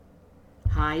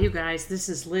Hi, you guys. This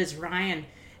is Liz Ryan,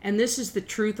 and this is the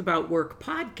Truth About Work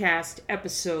podcast,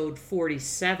 episode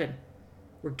 47.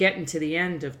 We're getting to the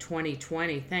end of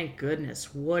 2020. Thank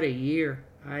goodness. What a year.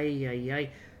 Ay, ay, ay.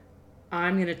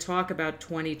 I'm going to talk about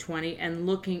 2020 and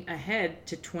looking ahead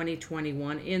to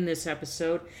 2021 in this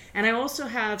episode. And I also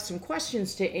have some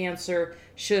questions to answer.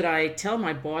 Should I tell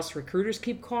my boss recruiters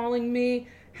keep calling me?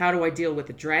 How do I deal with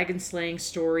the dragon slaying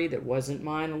story that wasn't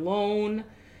mine alone?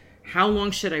 How long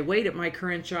should I wait at my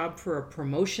current job for a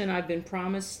promotion I've been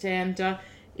promised? And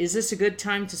is this a good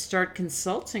time to start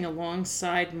consulting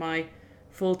alongside my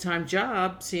full-time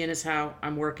job, seeing as how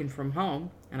I'm working from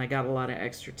home and I got a lot of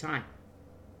extra time?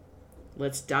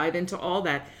 Let's dive into all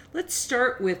that. Let's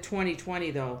start with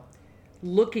 2020, though.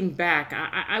 Looking back,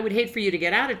 I would hate for you to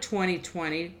get out of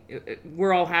 2020.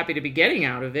 We're all happy to be getting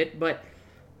out of it, but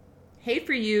hate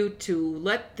for you to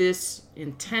let this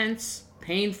intense,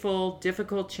 painful,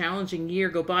 difficult, challenging year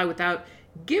go by without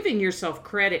giving yourself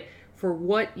credit for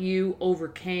what you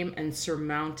overcame and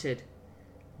surmounted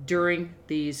during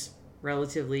these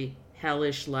relatively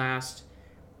hellish last,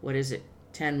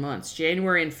 10 months.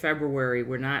 January and February,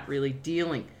 we're not really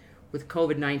dealing with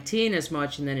COVID-19 as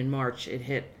much, and then in March it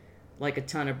hit like a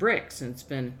ton of bricks, and it's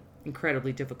been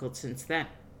incredibly difficult since then.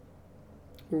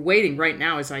 We're waiting right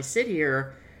now as I sit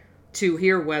here to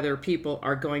hear whether people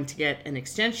are going to get an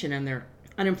extension on their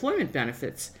unemployment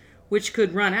benefits, which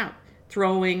could run out,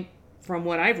 throwing, from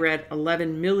what I've read,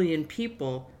 11 million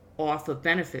people off of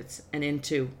benefits and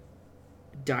into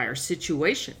a dire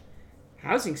situation.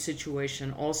 Housing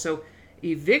situation also.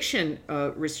 Eviction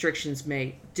restrictions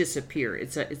may disappear.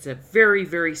 It's a very,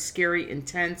 very scary,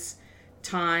 intense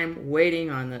time waiting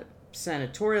on the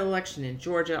senatorial election in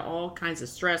Georgia, all kinds of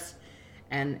stress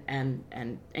and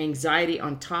anxiety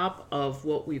on top of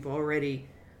what we've already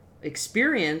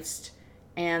experienced.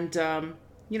 And,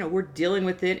 we're dealing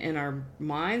with it in our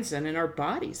minds and in our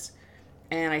bodies.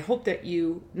 And I hope that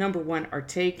you, number one, are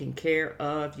taking care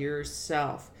of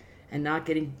yourself and not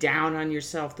getting down on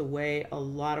yourself the way a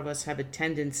lot of us have a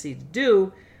tendency to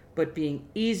do, but being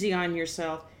easy on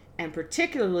yourself. And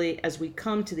particularly as we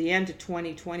come to the end of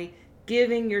 2020,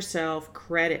 giving yourself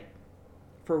credit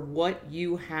for what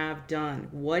you have done,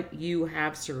 what you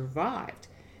have survived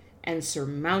and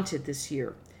surmounted this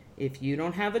year. If you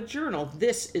don't have a journal,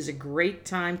 this is a great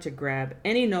time to grab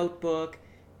any notebook,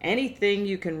 anything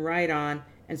you can write on,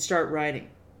 and start writing.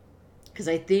 Because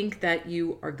I think that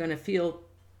you are going to feel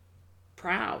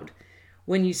proud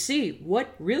when you see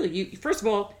what really first of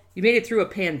all, you made it through a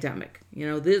pandemic.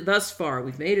 Thus far,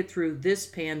 we've made it through this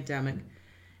pandemic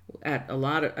at a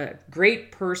lot of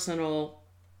great personal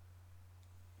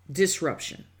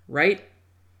disruption, right?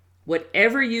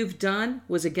 Whatever you've done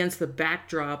was against the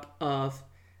backdrop of,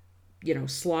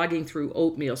 slogging through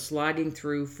oatmeal, slogging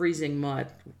through freezing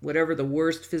mud, whatever the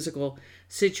worst physical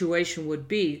situation would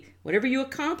be. Whatever you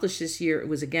accomplished this year, it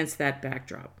was against that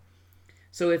backdrop.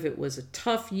 So if it was a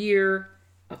tough year,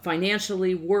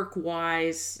 financially,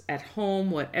 work-wise, at home,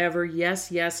 whatever,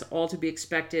 yes, all to be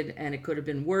expected, and it could have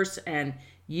been worse, and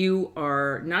you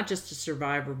are not just a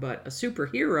survivor, but a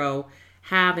superhero,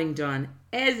 having done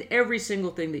every single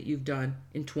thing that you've done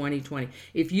in 2020.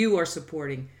 If you are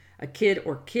supporting a kid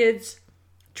or kids,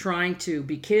 trying to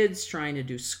be kids, trying to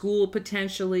do school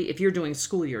potentially, if you're doing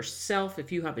school yourself,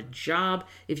 if you have a job,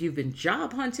 if you've been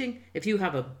job hunting, if you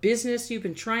have a business you've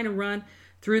been trying to run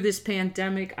through this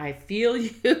pandemic, I feel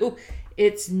you.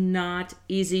 It's not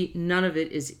easy. None of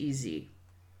it is easy.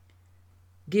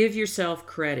 Give yourself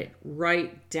credit.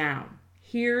 Write down.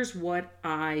 Here's what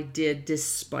I did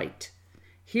despite.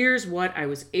 Here's what I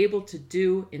was able to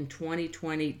do in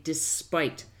 2020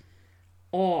 despite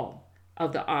all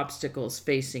of the obstacles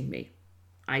facing me.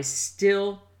 I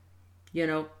still,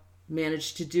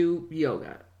 managed to do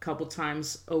yoga a couple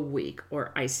times a week,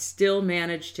 or I still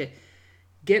managed to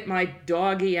get my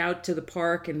doggy out to the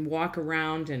park and walk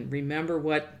around and remember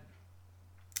what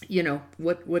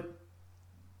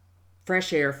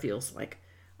fresh air feels like.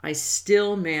 I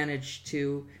still managed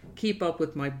to keep up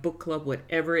with my book club,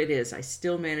 whatever it is. I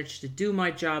still managed to do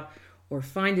my job or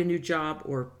find a new job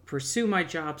or pursue my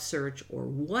job search or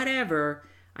whatever.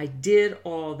 I did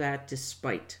all that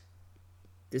despite.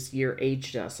 This year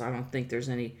aged us. I don't think there's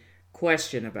any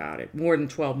question about it. More than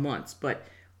 12 months, but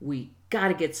we got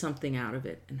to get something out of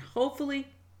it. And hopefully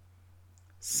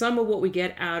some of what we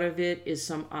get out of it is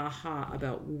some aha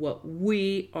about what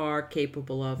we are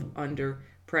capable of under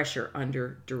pressure,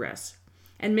 under duress.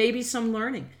 And maybe some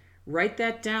learning. Write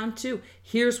that down too.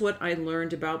 Here's what I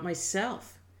learned about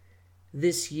myself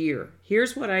this year.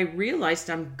 Here's what I realized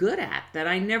I'm good at that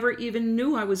I never even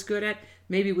knew I was good at,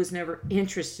 maybe was never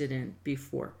interested in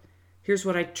before. Here's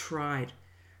what I tried.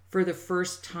 for the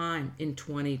first time in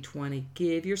 2020.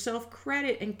 Give yourself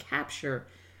credit and capture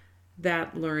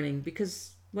that learning,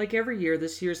 because like every year,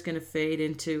 this year is going to fade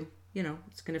into,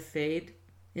 it's going to fade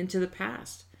into the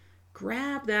past.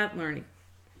 Grab that learning.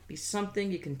 Be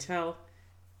something you can tell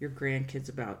your grandkids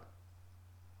about.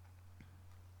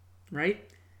 Right?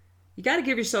 You got to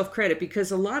give yourself credit,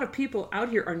 because a lot of people out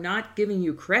here are not giving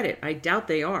you credit. I doubt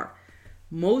they are.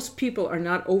 Most people are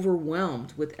not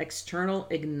overwhelmed with external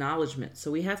acknowledgement.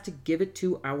 So we have to give it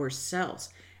to ourselves.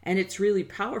 And it's really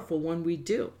powerful when we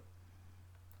do.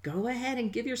 Go ahead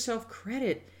and give yourself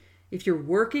credit. If you're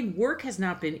working, work has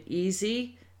not been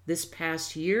easy this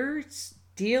past year. It's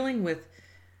dealing with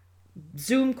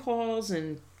Zoom calls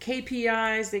and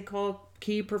KPIs, they call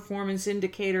key performance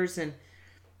indicators. And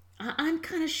I'm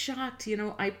kind of shocked.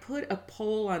 I put a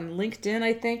poll on LinkedIn,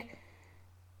 I think.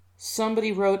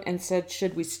 Somebody wrote and said,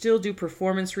 should we still do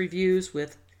performance reviews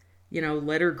with,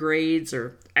 letter grades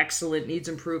or excellent, needs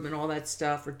improvement, all that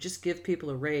stuff, or just give people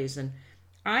a raise? And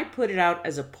I put it out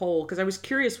as a poll because I was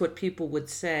curious what people would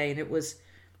say. And it was,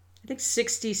 I think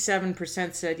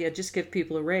 67% said, yeah, just give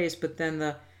people a raise. But then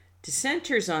the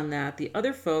dissenters on that, the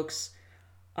other folks,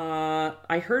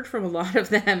 I heard from a lot of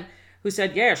them who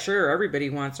said, yeah, sure, everybody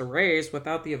wants a raise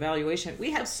without the evaluation. We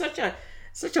have such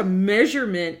a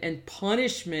measurement and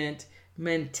punishment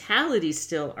mentality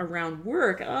still around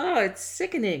work. Oh, it's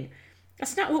sickening.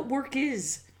 That's not what work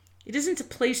is. It isn't a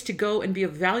place to go and be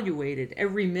evaluated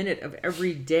every minute of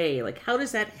every day. Like, how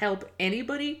does that help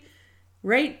anybody?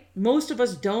 Right? Most of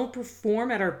us don't perform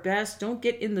at our best, don't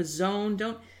get in the zone,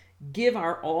 don't give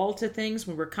our all to things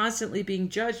when we're constantly being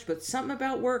judged. But something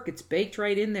about work, it's baked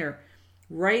right in there,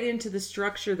 right into the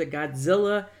structure, the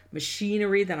Godzilla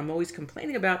machinery that I'm always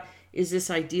complaining about, is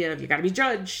this idea of you got to be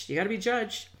judged. You got to be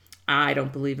judged. I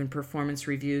don't believe in performance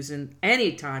reviews in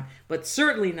any time, but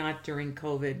certainly not during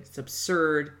COVID. It's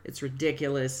absurd. It's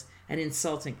ridiculous and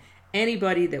insulting.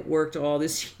 Anybody that worked all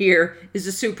this year is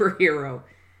a superhero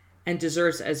and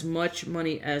deserves as much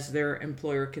money as their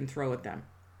employer can throw at them,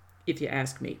 if you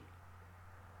ask me.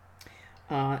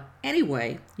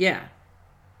 Anyway, yeah.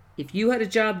 If you had a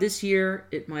job this year,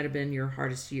 it might have been your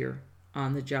hardest year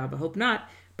on the job. I hope not.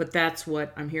 But that's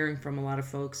what I'm hearing from a lot of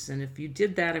folks. And if you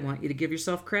did that, I want you to give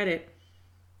yourself credit.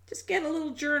 Just get a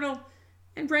little journal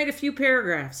and write a few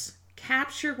paragraphs.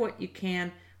 Capture what you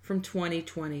can from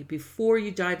 2020 before you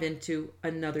dive into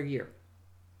another year.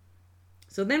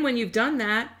 So then when you've done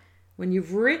that, when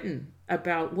you've written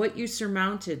about what you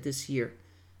surmounted this year,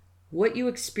 what you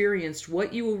experienced,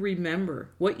 what you will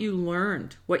remember, what you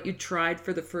learned, what you tried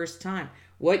for the first time,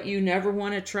 what you never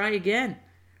want to try again,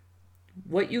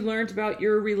 what you learned about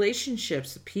your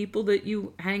relationships, the people that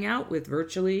you hang out with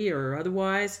virtually or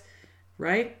otherwise,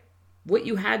 right? What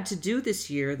you had to do this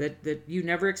year that you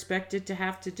never expected to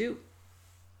have to do.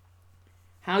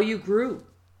 How you grew,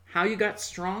 how you got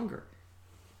stronger,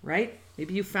 right?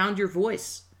 Maybe you found your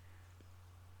voice.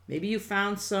 Maybe you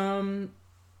found some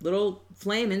little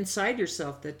flame inside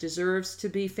yourself that deserves to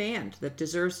be fanned, that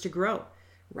deserves to grow.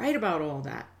 Write about all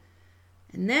that.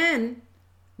 And then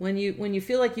when you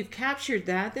feel like you've captured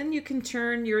that, then you can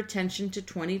turn your attention to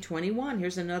 2021.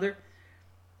 Here's another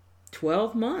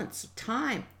 12 months of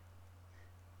time.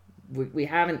 We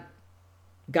haven't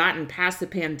gotten past the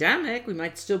pandemic. We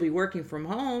might still be working from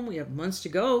home. We have months to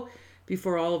go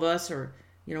before all of us are,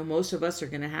 most of us are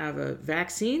going to have a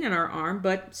vaccine in our arm,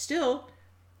 but still,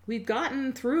 we've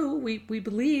gotten through, we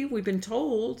believe, we've been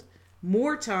told,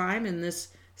 more time in this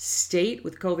state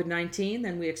with COVID-19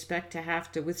 than we expect to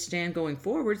have to withstand going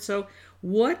forward. So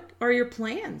what are your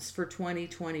plans for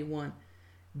 2021?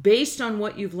 Based on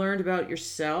what you've learned about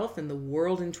yourself and the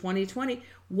world in 2020,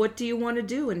 what do you want to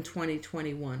do in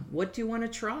 2021? What do you want to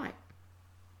try?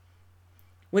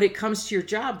 When it comes to your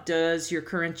job, does your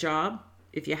current job,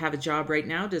 if you have a job right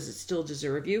now, does it still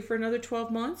deserve you for another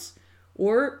 12 months?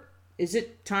 Or is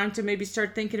it time to maybe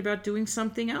start thinking about doing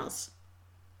something else?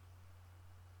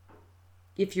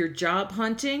 If you're job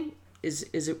hunting, is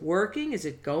it working? Is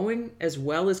it going as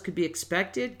well as could be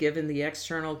expected given the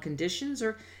external conditions?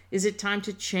 Or is it time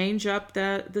to change up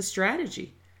the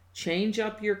strategy? Change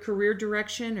up your career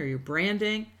direction or your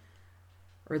branding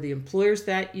or the employers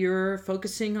that you're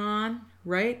focusing on,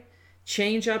 right?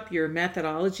 Change up your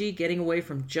methodology, getting away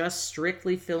from just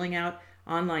strictly filling out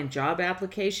online job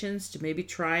applications to maybe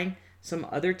trying some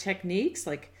other techniques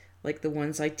like the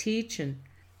ones I teach and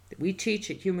that we teach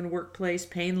at Human Workplace,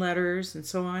 pain letters and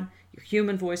so on, your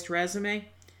human voiced resume.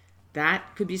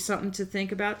 That could be something to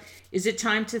think about. Is it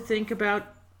time to think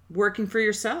about working for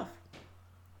yourself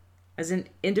as an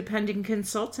independent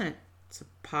consultant? It's a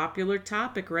popular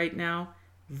topic right now,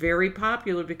 very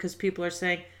popular, because people are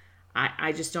saying,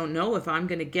 I just don't know if I'm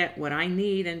going to get what I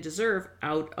need and deserve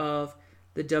out of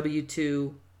the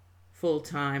W-2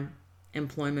 full-time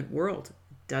employment world.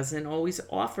 It doesn't always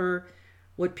offer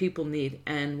what people need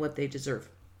and what they deserve.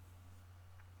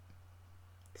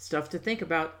 Stuff to think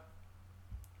about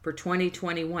for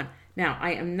 2021. Now,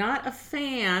 I am not a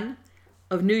fan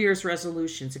of New Year's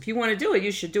resolutions. If you want to do it,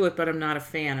 you should do it, but I'm not a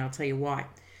fan. I'll tell you why.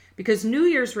 Because New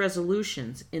Year's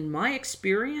resolutions, in my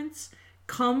experience,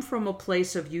 come from a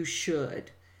place of you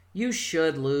should. You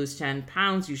should lose 10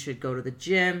 pounds. You should go to the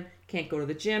gym. Can't go to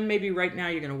the gym. Maybe right now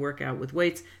you're going to work out with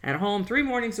weights at home 3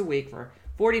 mornings a week for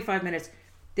 45 minutes.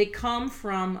 They come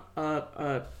from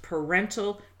a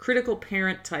parental, critical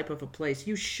parent type of a place.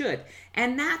 You should.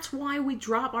 And that's why we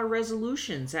drop our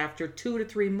resolutions after 2 to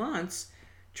 3 months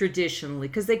traditionally,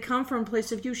 because they come from a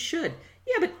place of you should.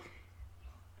 Yeah, but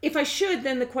if I should,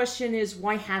 then the question is,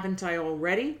 why haven't I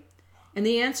already? And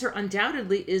the answer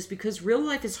undoubtedly is because real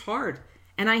life is hard.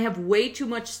 And I have way too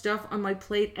much stuff on my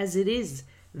plate as it is.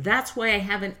 That's why I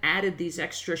haven't added these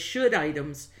extra should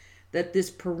items that this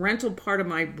parental part of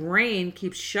my brain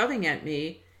keeps shoving at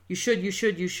me. You should, you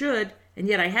should, you should. And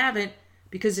yet I haven't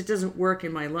because it doesn't work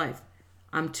in my life.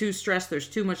 I'm too stressed. There's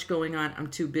too much going on. I'm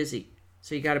too busy.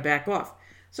 So you got to back off.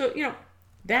 So,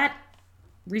 that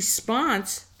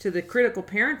response to the critical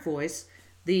parent voice,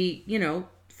 the,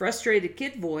 frustrated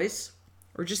kid voice,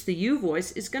 or just the you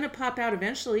voice is going to pop out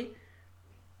eventually.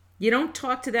 You don't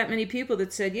talk to that many people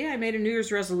that said, yeah, I made a New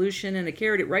Year's resolution and I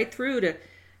carried it right through to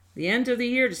the end of the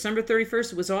year, December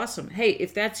 31st. It was awesome. Hey,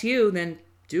 if that's you, then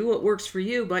do what works for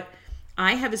you. But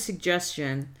I have a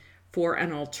suggestion for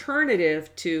an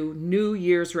alternative to New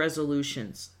Year's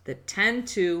resolutions that tend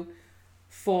to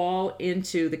fall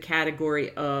into the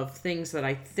category of things that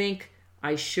I think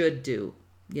I should do,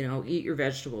 eat your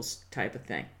vegetables type of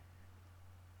thing.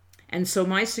 And so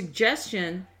my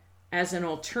suggestion as an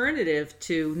alternative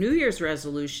to New Year's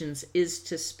resolutions is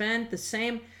to spend the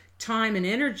same time and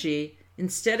energy,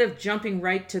 instead of jumping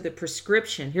right to the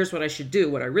prescription, here's what I should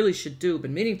do, what I really should do,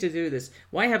 been meaning to do this,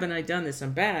 why haven't I done this,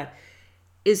 I'm bad,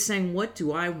 is saying, what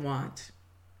do I want?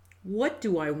 What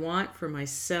do I want for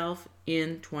myself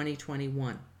in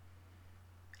 2021?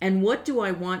 And what do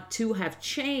I want to have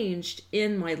changed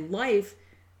in my life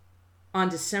on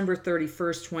December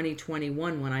 31st,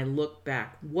 2021 when I look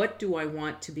back? What do I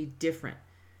want to be different?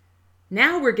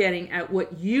 Now we're getting at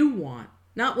what you want,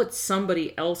 not what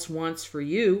somebody else wants for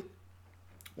you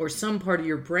or some part of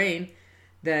your brain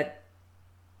that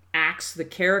acts the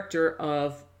character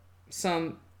of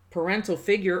some parental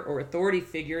figure or authority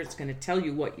figure. It's going to tell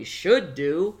you what you should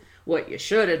do, what you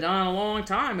should have done a long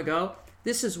time ago.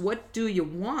 This is what do you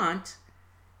want,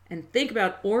 and think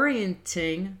about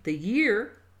orienting the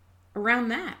year around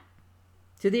that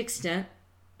to the extent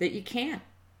that you can.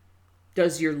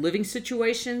 Does your living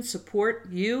situation support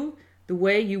you the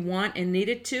way you want and need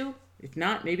it to? If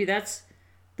not, maybe that's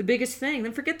the biggest thing.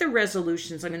 Then forget the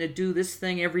resolutions. I'm going to do this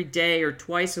thing every day or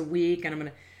twice a week, and I'm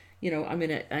going to I'm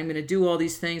going to do all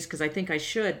these things because I think I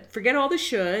should. Forget all the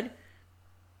should,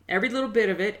 every little bit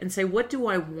of it, and say, what do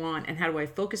I want and how do I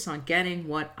focus on getting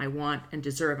what I want and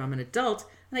deserve? I'm an adult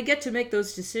and I get to make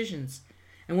those decisions.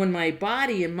 And when my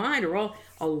body and mind are all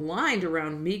aligned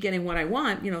around me getting what I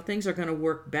want, things are going to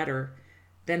work better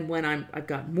than when I've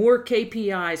got more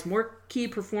KPIs, more key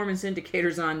performance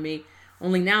indicators on me.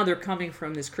 Only now they're coming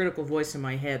from this critical voice in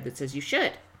my head that says, you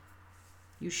should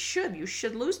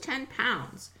lose 10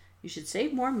 pounds. You should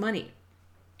save more money.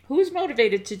 Who's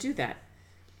motivated to do that?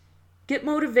 Get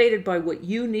motivated by what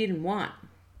you need and want.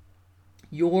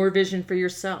 Your vision for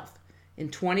yourself in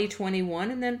 2021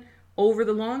 and then over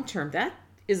the long term. That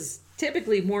is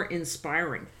typically more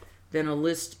inspiring than a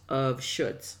list of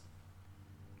shoulds,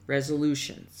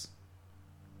 resolutions.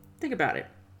 Think about it.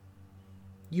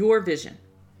 Your vision.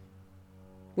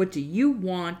 What do you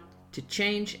want to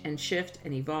change and shift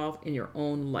and evolve in your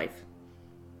own life?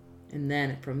 And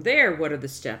then from there, what are the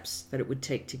steps that it would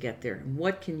take to get there? And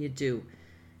what can you do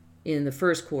in the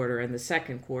first quarter and the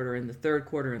second quarter and the third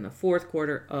quarter and the fourth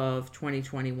quarter of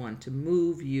 2021 to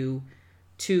move you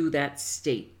to that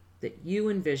state that you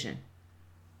envision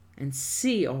and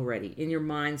see already in your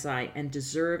mind's eye and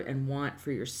deserve and want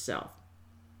for yourself?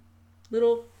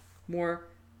 Little more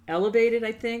elevated,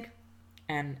 I think,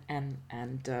 and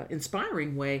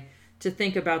inspiring way to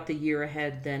think about the year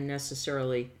ahead than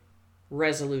necessarily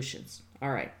resolutions.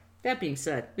 All right. That being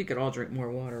said, we could all drink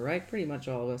more water, right? Pretty much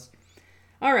all of us.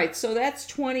 All right. So that's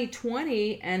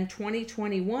 2020 and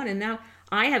 2021. And now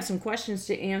I have some questions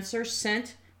to answer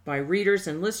sent by readers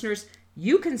and listeners.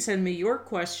 You can send me your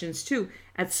questions too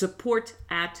at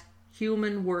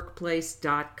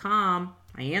support@humanworkplace.com.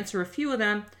 I answer a few of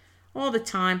them all the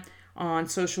time. on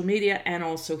social media and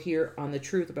also here on the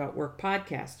Truth About Work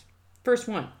podcast. First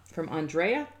one from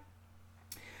Andrea.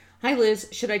 Hi, Liz.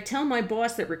 Should I tell my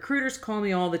boss that recruiters call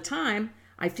me all the time?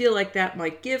 I feel like that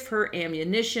might give her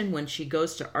ammunition when she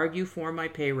goes to argue for my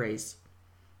pay raise.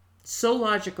 So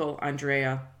logical,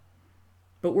 Andrea.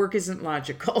 But work isn't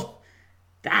logical.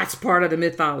 That's part of the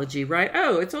mythology, right?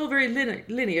 Oh, it's all very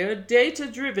linear,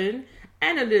 data-driven,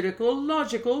 analytical,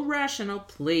 logical, rational.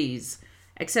 Please.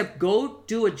 Except go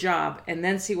do a job and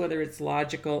then see whether it's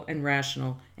logical and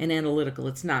rational and analytical.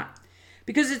 It's not.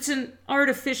 Because it's an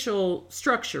artificial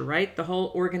structure, right? The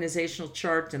whole organizational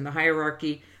chart and the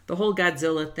hierarchy, the whole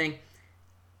Godzilla thing.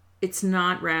 It's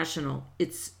not rational.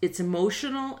 It's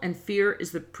emotional, and fear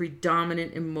is the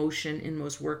predominant emotion in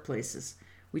most workplaces.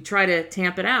 We try to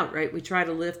tamp it out, right? We try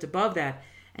to lift above that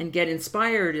and get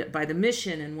inspired by the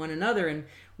mission and one another. And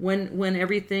when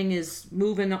everything is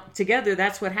moving together,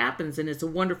 that's what happens, and it's a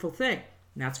wonderful thing.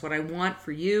 And that's what I want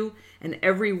for you and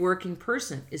every working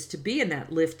person, is to be in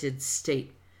that lifted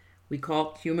state. We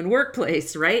call it human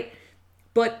workplace, right?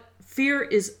 But fear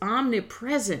is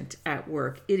omnipresent at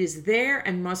work. It is there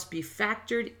and must be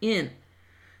factored in.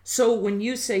 So when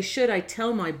you say, should I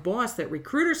tell my boss that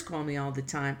recruiters call me all the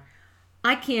time?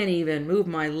 I can't even move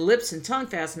my lips and tongue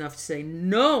fast enough to say,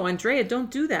 no, Andrea, don't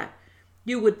do that.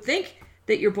 You would think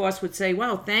that your boss would say,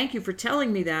 wow, thank you for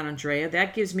telling me that, Andrea.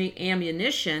 That gives me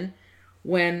ammunition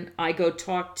when I go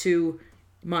talk to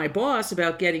my boss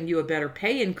about getting you a better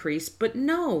pay increase. But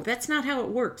no, that's not how it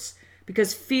works,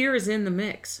 because fear is in the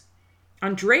mix.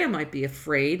 Andrea might be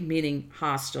afraid, meaning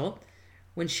hostile,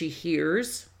 when she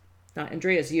hears,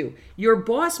 Andrea's you. Your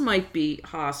boss might be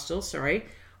hostile,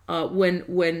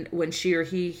 when she or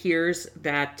he hears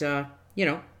that,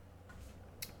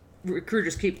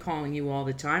 recruiters keep calling you all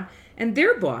the time, and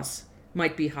their boss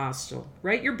might be hostile,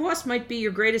 right? Your boss might be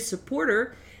your greatest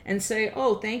supporter and say,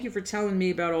 oh, thank you for telling me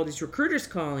about all these recruiters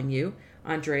calling you,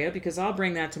 Andrea, because I'll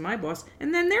bring that to my boss.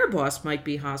 And then their boss might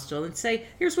be hostile and say,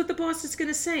 here's what the boss is going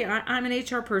to say. I'm an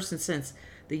HR person since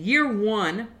the year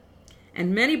one,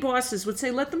 and many bosses would say,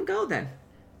 let them go then.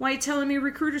 Why are you telling me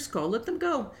recruiters call? Let them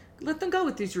go. Let them go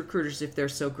with these recruiters if they're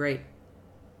so great.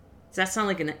 Does that sound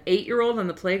like an 8-year-old on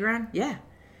the playground? Yeah,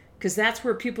 because that's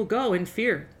where people go in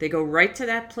fear. They go right to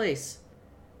that place.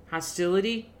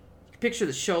 Hostility. You can picture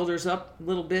the shoulders up a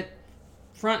little bit,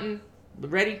 fronting,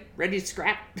 ready to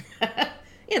scrap.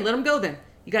 Yeah, let them go then.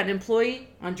 You got an employee,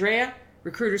 Andrea,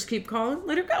 recruiters keep calling,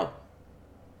 let her go.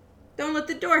 Don't let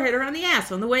the door hit her on the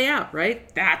ass on the way out,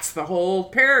 right? That's the whole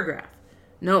paragraph.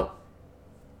 No.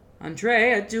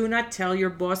 Andrea, do not tell your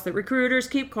boss that recruiters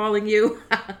keep calling you.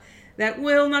 That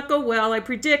will not go well, I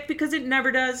predict, because it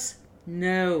never does.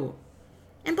 No.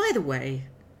 And by the way,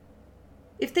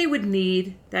 if they would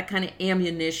need that kind of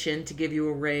ammunition to give you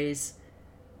a raise,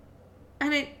 I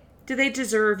mean, do they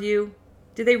deserve you?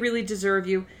 Do they really deserve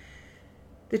you?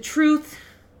 The truth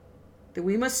that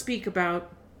we must speak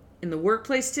about in the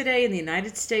workplace today, in the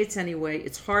United States anyway,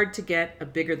 it's hard to get a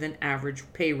bigger than average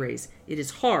pay raise. It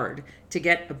is hard to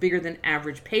get a bigger than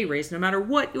average pay raise no matter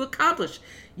what you accomplish.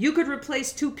 You could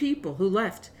replace 2 people who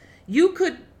left. You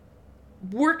could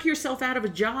work yourself out of a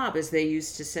job, as they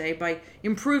used to say, by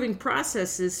improving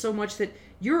processes so much that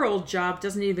your old job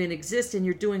doesn't even exist and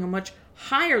you're doing a much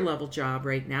higher level job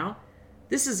right now.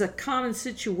 This is a common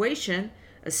situation,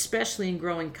 especially in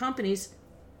growing companies.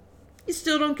 You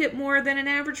still don't get more than an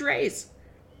average raise,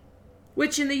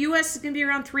 which in the U.S. is going to be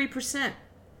around 3%.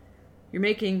 You're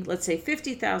making, let's say,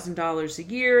 $50,000 a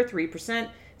year. 3%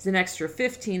 is an extra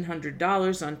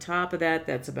 $1,500 on top of that.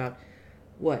 That's about,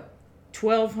 what,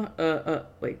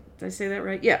 wait, did I say that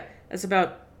right? Yeah, that's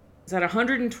about, is that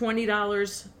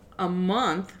 $120 a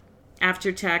month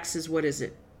after taxes? What is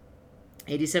it?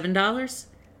 $87?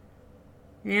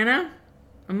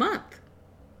 A month.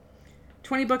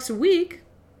 $20 a week.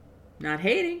 Not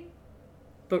hating,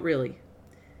 but really,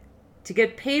 to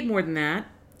get paid more than that,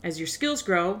 as your skills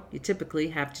grow, you typically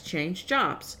have to change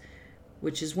jobs,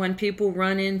 which is when people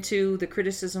run into the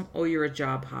criticism, oh, you're a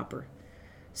job hopper.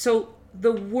 So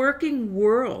the working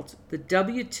world, the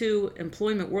W-2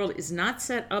 employment world, is not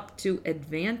set up to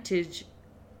advantage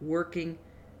working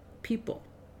people.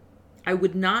 I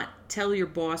would not tell your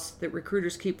boss that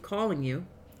recruiters keep calling you,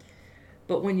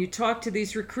 but when you talk to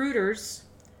these recruiters,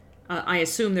 I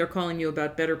assume they're calling you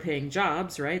about better paying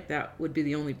jobs, right? That would be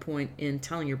the only point in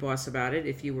telling your boss about it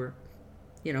if you were,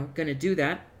 going to do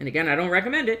that. And again, I don't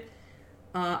recommend it.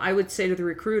 I would say to the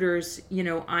recruiters,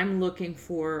 I'm looking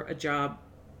for a job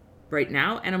right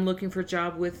now, and I'm looking for a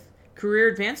job with career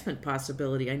advancement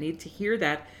possibility. I need to hear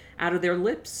that out of their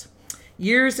lips.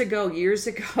 Years ago,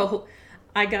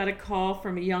 I got a call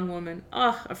from a young woman,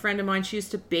 a friend of mine. She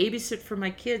used to babysit for my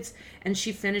kids, and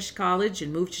she finished college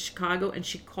and moved to Chicago, and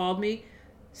she called me,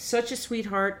 such a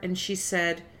sweetheart, and she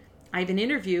said, I have an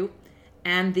interview,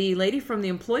 and the lady from the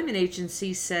employment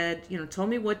agency said, told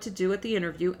me what to do at the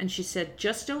interview, and she said,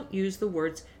 just don't use the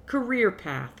words career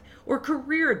path or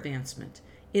career advancement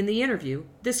in the interview.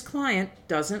 This client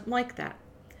doesn't like that.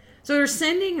 So they're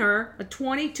sending her, a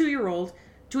 22-year-old,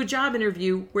 to a job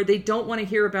interview where they don't want to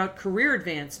hear about career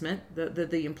advancement,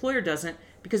 the employer doesn't,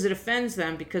 because it offends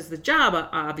them, because the job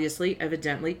obviously,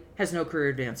 evidently, has no career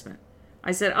advancement.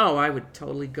 I said, I would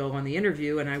totally go on the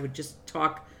interview and I would just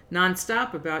talk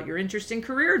nonstop about your interest in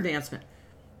career advancement,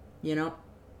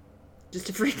 just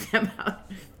to freak them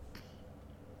out.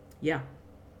 Yeah.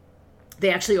 They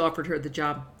actually offered her the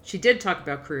job. She did talk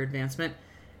about career advancement,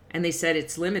 and they said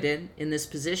it's limited in this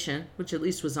position, which at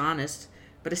least was honest.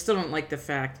 But I still don't like the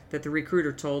fact that the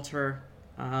recruiter told her,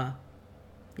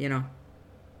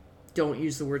 don't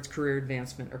use the words career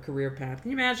advancement or career path.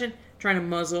 Can you imagine trying to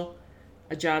muzzle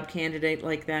a job candidate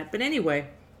like that? But anyway,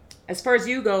 as far as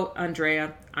you go,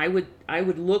 Andrea, I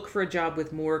would look for a job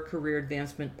with more career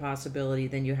advancement possibility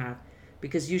than you have,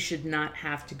 because you should not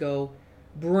have to go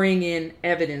bring in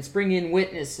evidence, bring in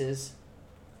witnesses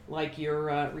like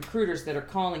your recruiters that are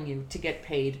calling you to get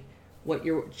paid what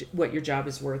your job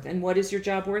is worth. And what is your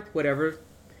job worth? Whatever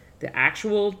the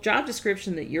actual job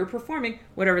description that you're performing,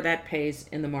 whatever that pays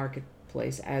in the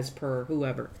marketplace as per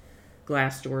whoever.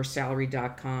 Glassdoor,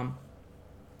 Salary.com,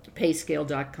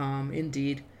 Payscale.com,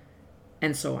 Indeed,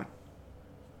 and so on.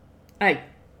 All right,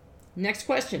 next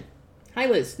question. Hi,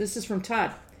 Liz. This is from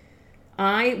Todd.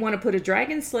 I want to put a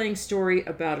dragon slaying story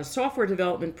about a software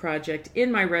development project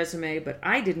in my resume, but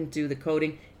I didn't do the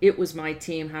coding. It was my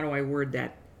team. How do I word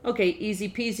that? Okay, easy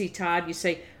peasy, Todd. You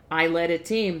say, I led a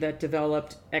team that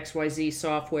developed XYZ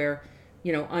software,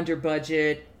 under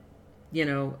budget,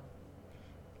 to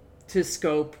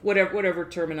scope, whatever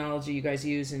terminology you guys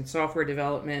use in software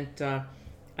development,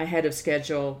 ahead of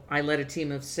schedule. I led a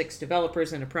team of 6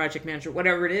 developers and a project manager,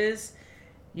 whatever it is.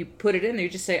 You put it in there. You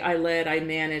just say, I led, I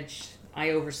managed, I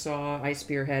oversaw, I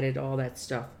spearheaded, all that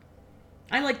stuff.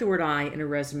 I like the word I in a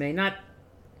resume, not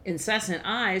incessant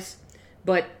I's,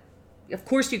 but of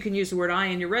course you can use the word I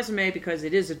in your resume because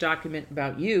it is a document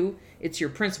about you. It's your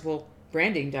principal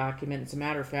branding document, as a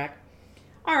matter of fact.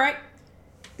 All right.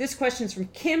 This question's from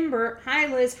Kimber. Hi,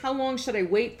 Liz. How long should I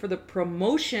wait for the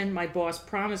promotion my boss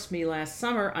promised me last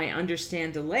summer? I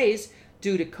understand delays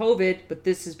due to COVID, but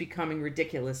this is becoming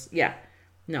ridiculous. Yeah.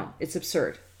 No, it's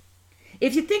absurd.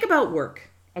 If you think about work,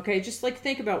 okay, just like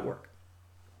think about work.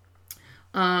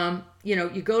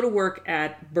 You go to work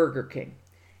at Burger King.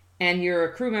 And you're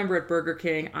a crew member at Burger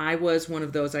King. I was one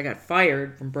of those. I got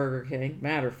fired from Burger King,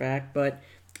 matter of fact. But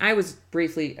I was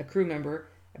briefly a crew member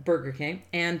at Burger King.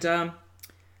 And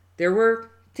there were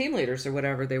team leaders or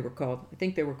whatever they were called. I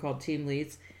think they were called team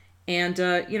leads. And,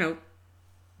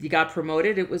 you got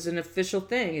promoted. It was an official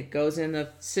thing. It goes in the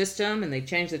system and they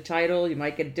change the title. You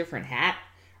might get a different hat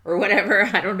or whatever.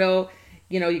 I don't know.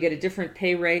 You get a different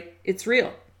pay rate. It's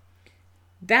real.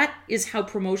 That is how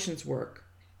promotions work.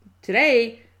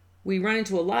 Today, we run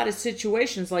into a lot of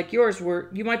situations like yours where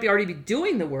you might already be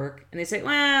doing the work and they say,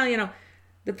 well,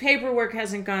 the paperwork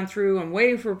hasn't gone through. I'm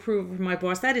waiting for approval from my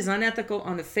boss. That is unethical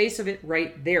on the face of it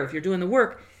right there. If you're doing the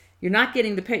work, you're not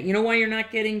getting the pay. You know why you're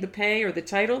not getting the pay or the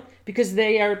title? Because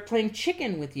they are playing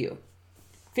chicken with you,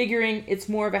 figuring it's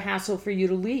more of a hassle for you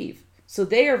to leave. So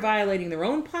they are violating their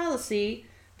own policy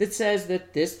that says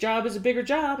that this job is a bigger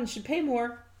job and should pay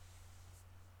more.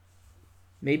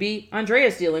 Maybe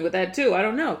Andrea's dealing with that too. I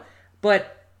don't know.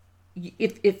 But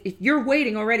if you're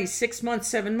waiting already 6 months,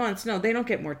 7 months, no, they don't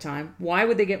get more time. Why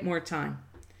would they get more time?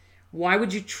 Why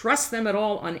would you trust them at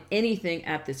all on anything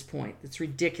at this point? It's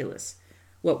ridiculous.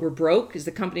 What, we're broke? Is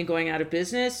the company going out of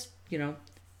business?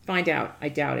 Find out. I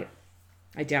doubt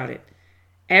it.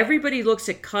 Everybody looks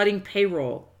at cutting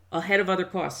payroll ahead of other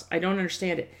costs. I don't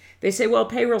understand it. They say, well,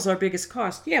 payroll's our biggest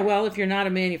cost. Yeah, well, if you're not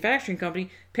a manufacturing company,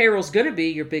 payroll's going to be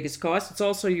your biggest cost. It's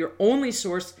also your only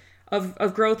source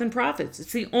of growth and profits.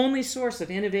 It's the only source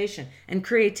of innovation and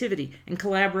creativity and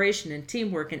collaboration and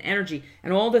teamwork and energy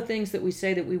and all the things that we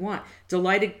say that we want.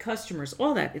 Delighted customers,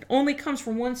 all that. It only comes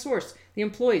from one source, the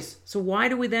employees. So why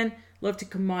do we then love to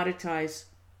commoditize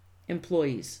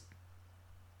employees?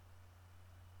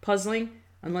 Puzzling,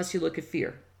 unless you look at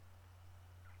fear.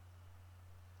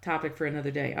 Topic for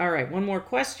another day. All right, one more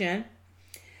question.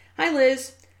 Hi,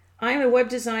 Liz. I'm a web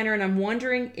designer and I'm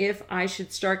wondering if I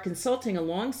should start consulting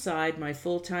alongside my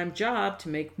full-time job to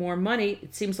make more money.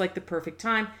 It seems like the perfect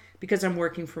time because I'm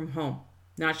working from home.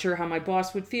 Not sure how my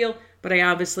boss would feel, but I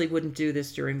obviously wouldn't do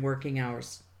this during working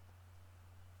hours.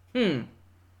 I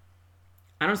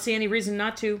don't see any reason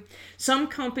not to. Some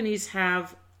companies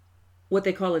have what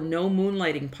they call a no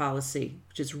moonlighting policy,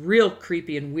 which is real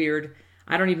creepy and weird.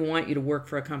 I don't even want you to work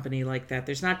for a company like that.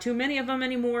 There's not too many of them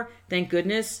anymore, thank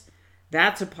goodness.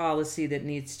 That's a policy that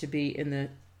needs to be in the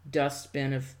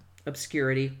dustbin of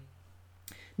obscurity.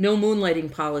 No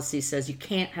moonlighting policy says you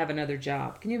can't have another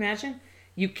job. Can you imagine?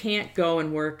 You can't go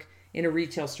and work in a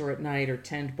retail store at night or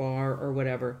tend bar or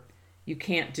whatever. You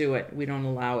can't do it. We don't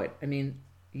allow it. I mean,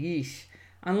 yeesh.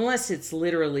 Unless it's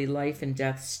literally life and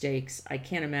death stakes, I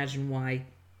can't imagine why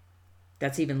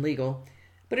that's even legal.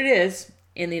 But it is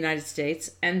in the United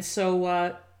States. And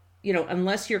so,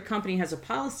 unless your company has a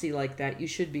policy like that, you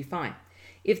should be fine.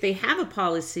 If they have a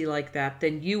policy like that,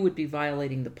 then you would be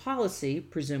violating the policy,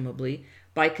 presumably,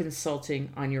 by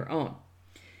consulting on your own.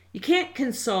 You can't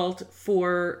consult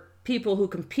for people who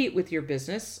compete with your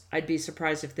business. I'd be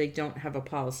surprised if they don't have a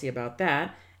policy about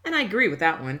that. And I agree with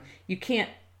that one. You can't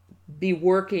be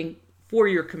working for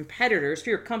your competitors, for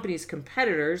your company's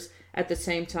competitors, at the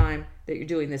same time that you're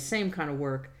doing the same kind of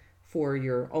work for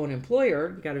your own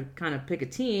employer. You got to kind of pick a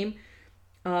team.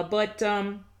 But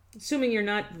assuming you're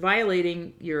not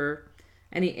violating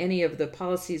any of the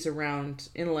policies around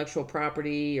intellectual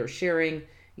property or sharing,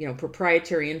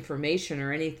 proprietary information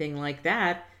or anything like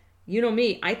that, you know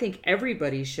me, I think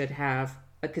everybody should have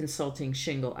a consulting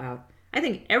shingle out. I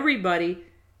think everybody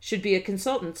should be a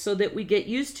consultant so that we get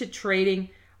used to trading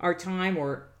our time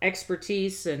or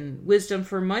expertise and wisdom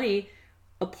for money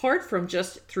apart from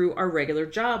just through our regular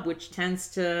job, which tends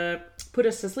to put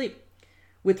us to sleep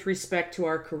with respect to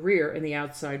our career in the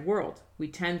outside world. We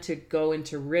tend to go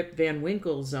into Rip Van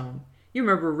Winkle zone. You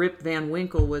remember Rip Van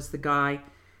Winkle was the guy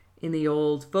in the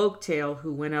old folk tale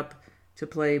who went up to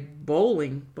play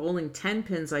bowling 10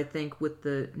 pins, I think, with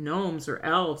the gnomes or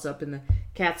elves up in the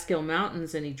Catskill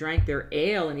Mountains, and he drank their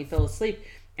ale and he fell asleep.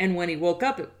 And when he woke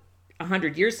up,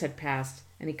 100 years had passed,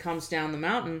 and he comes down the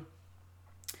mountain,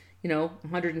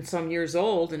 100 and some years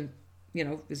old, and,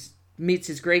 meets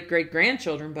his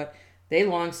great-great-grandchildren, but they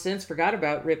long since forgot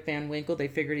about Rip Van Winkle. They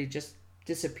figured he just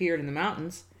disappeared in the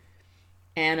mountains.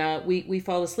 And we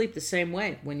fall asleep the same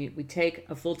way. When we take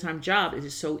a full-time job, it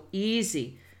is so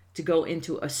easy to go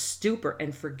into a stupor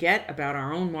and forget about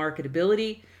our own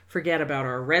marketability, forget about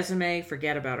our resume,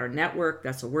 forget about our network.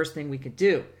 That's the worst thing we could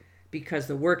do because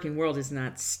the working world is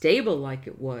not stable like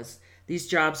it was. These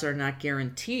jobs are not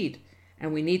guaranteed,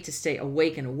 and we need to stay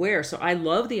awake and aware. So I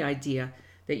love the idea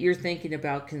that you're thinking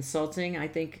about consulting. I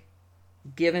think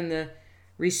given the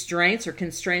restraints or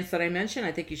constraints that I mentioned,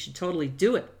 I think you should totally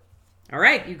do it. All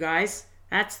right, you guys,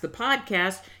 that's the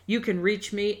podcast. You can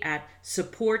reach me at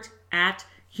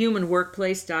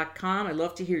support@humanworkplace.com. I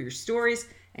love to hear your stories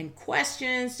and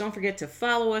questions. Don't forget to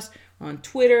follow us on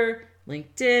Twitter,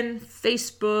 LinkedIn,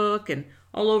 Facebook, and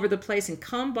all over the place. And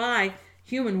come by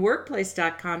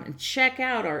humanworkplace.com and check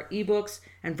out our ebooks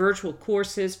and virtual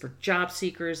courses for job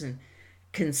seekers and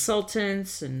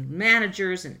consultants and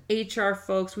managers and HR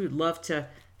folks. We would love to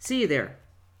see you there.